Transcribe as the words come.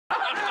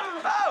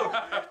Oh,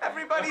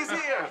 everybody's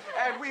here,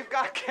 and we've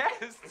got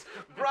guests.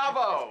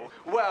 Bravo.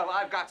 Well,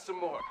 I've got some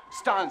more.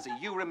 Stanzi,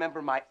 you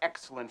remember my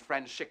excellent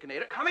friend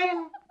Chickinator. Come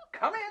in,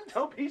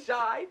 don't be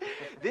shy.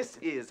 This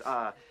is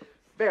a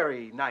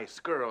very nice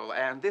girl,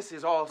 and this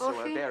is also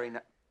a very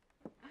nice...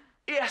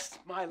 Yes,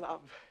 my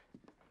love.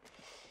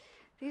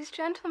 These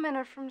gentlemen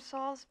are from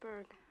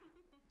Salzburg.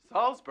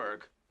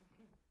 Salzburg?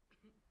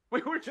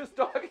 We were just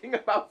talking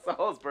about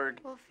Salzburg.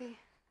 Wolfie,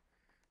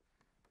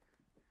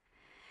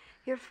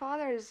 your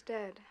father is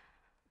dead.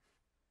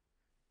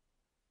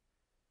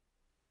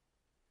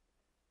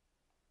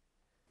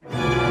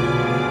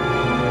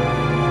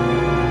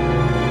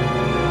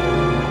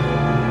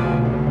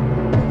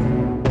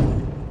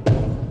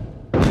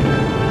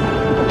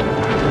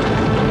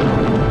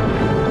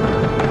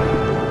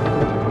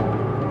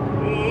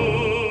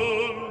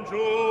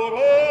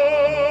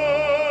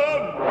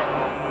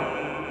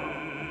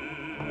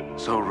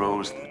 So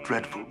rose the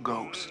dreadful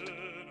ghost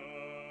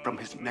from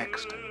his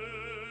next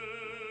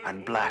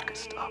and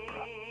blackest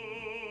opera.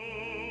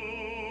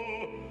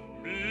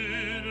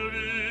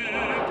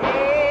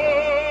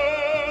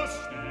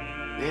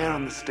 There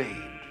on the stage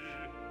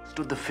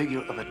stood the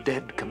figure of a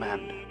dead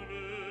commander,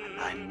 and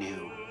I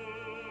knew,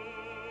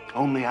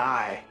 only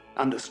I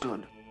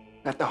understood,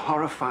 that the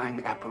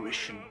horrifying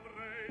apparition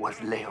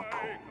was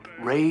Leopold,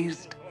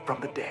 raised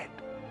from the dead.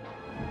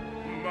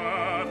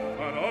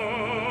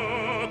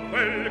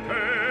 Quel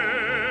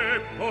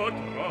che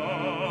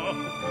potrà,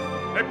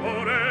 e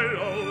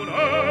porello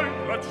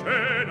un'altra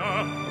cena,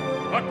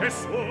 a che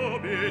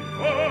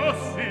subito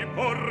si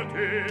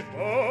porti.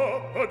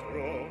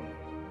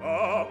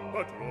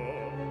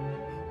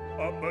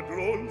 A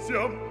padron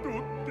siam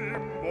tutti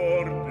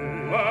morti.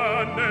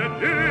 Ma ne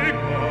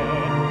dica,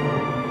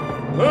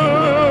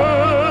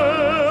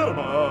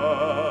 ferma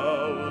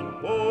un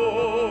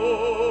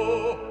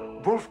po'.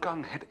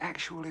 Wolfgang had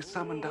actually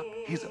summoned up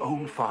his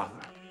own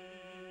father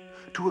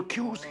to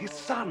accuse his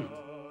son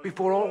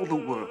before all the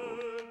world.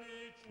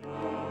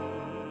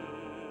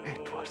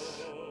 It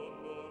was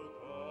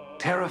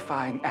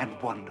terrifying and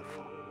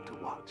wonderful to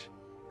watch.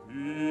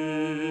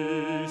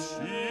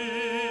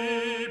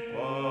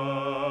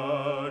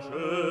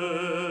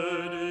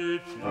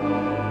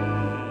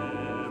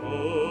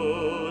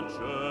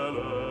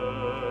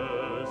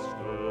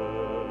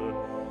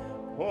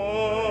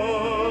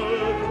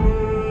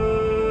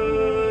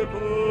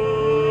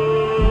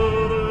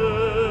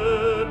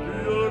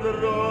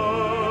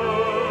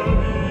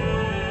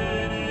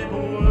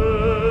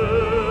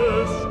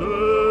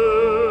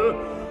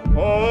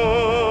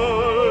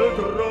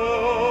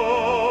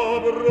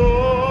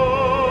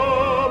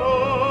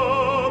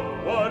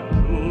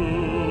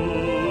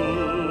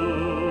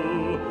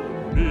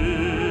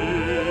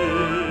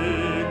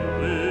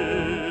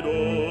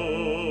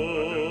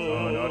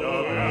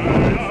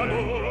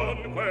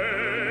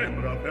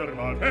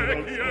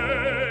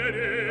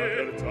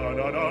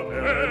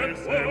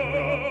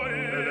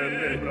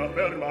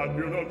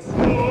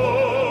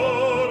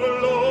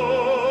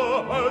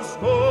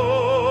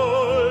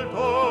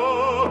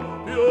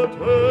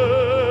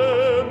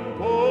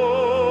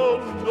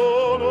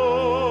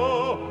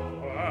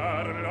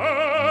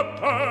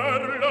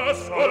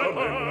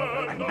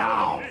 And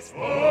now,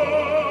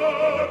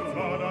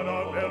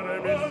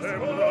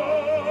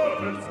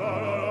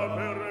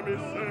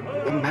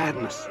 the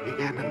madness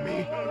began in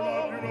me.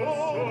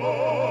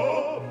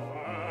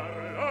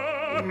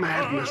 The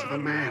madness of a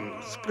man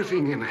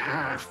splitting in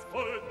half.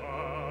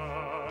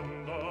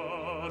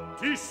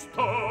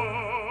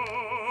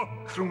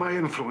 Through my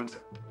influence,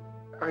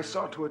 I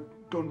saw to it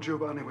Don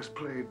Giovanni was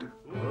played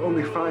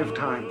only 5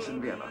 times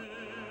in Vienna.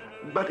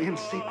 But in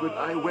secret,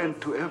 I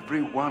went to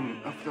every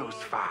one of those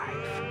 5,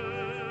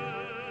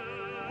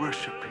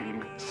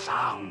 worshiping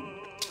sound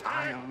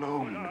I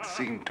alone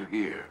seemed to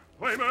hear.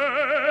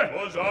 Ahimè,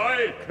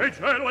 osai, che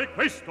cielo è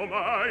questo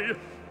mai?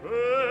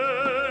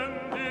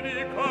 Prendi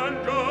di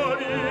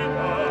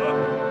cangianita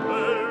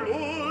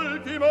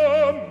nell'ultimo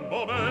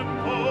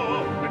momento.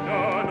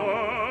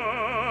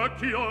 No,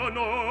 ch'io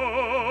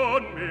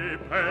non mi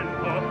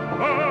pento,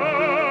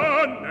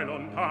 ma ne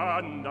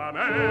lontan da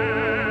me.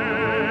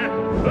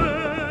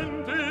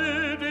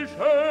 Senti di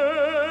scellerato,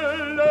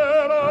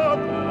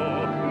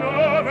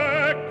 no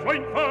vecchio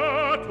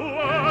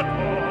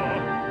infatuato.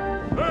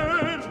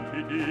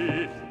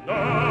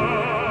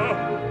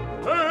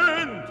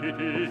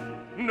 Pentiti,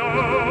 no,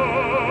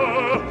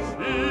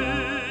 sì,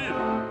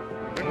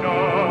 no,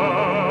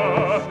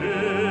 sì,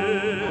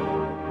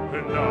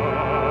 no,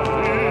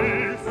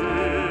 sì,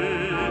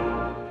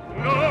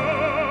 no,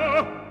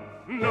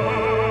 no.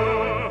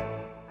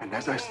 And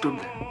as I stood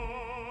there,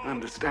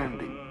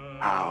 understanding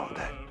how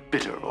that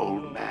bitter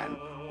old man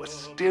was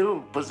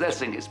still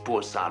possessing his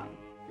poor son,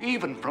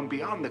 even from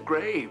beyond the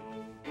grave,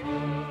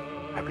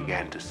 I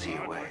began to see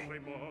a way,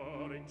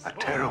 a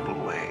terrible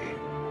way,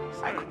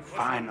 I could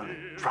finally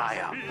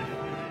triumph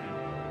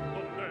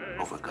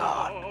over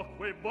God.